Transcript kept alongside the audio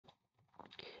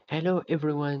Hello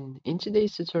everyone, in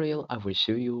today's tutorial I will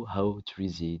show you how to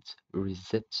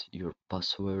reset your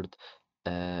password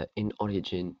in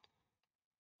Origin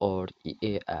or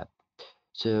EA app.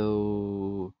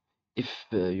 So if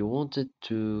you wanted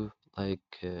to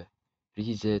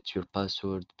reset your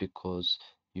password because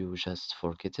you just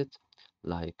forget it,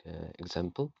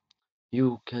 example,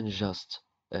 you can just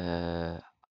uh,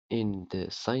 in the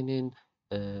sign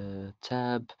in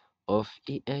tab of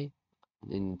EA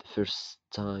in the first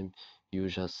time you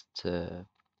just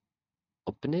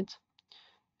open it,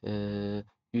 uh,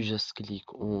 you just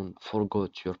click on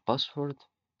forgot your password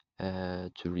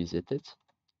to reset it.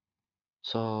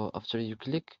 So after you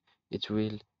click, it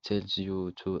will tells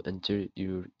you to enter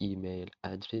your email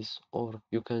address, or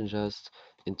you can just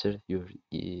enter your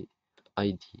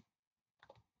ID,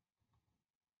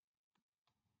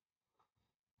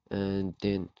 and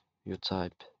then you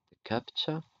type the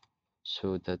captcha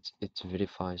so that it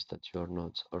verifies that you're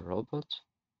not a robot.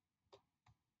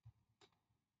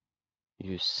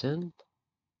 You send,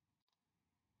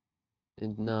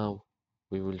 and now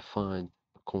we will find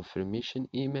a confirmation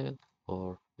email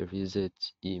or a reset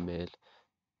email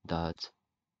that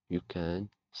you can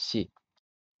see.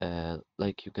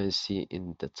 Like you can see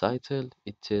in the title,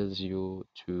 it tells you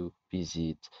to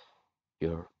visit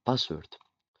your password.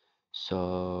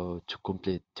 So to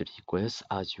complete the request,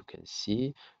 as you can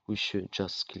see, we should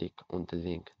just click on the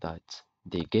link that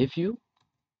they gave you.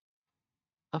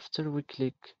 After we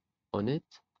click on it,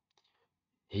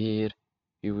 here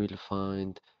you will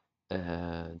find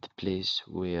the place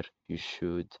where you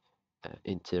should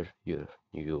enter your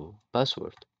new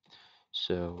password.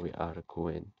 So we are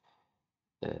going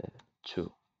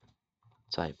to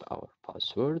type our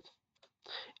password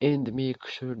and make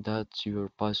sure that your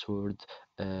password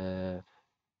uh,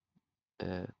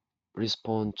 uh,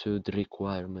 respond to the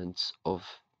requirements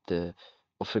the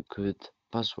of a good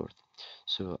password.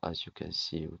 So as you can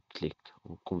see, we click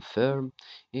on confirm,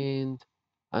 and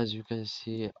as you can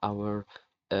see, our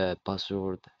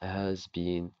password has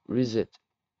been reset.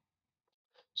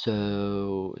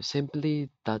 So simply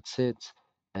that's it.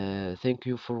 Thank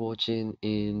you for watching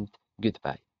and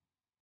goodbye.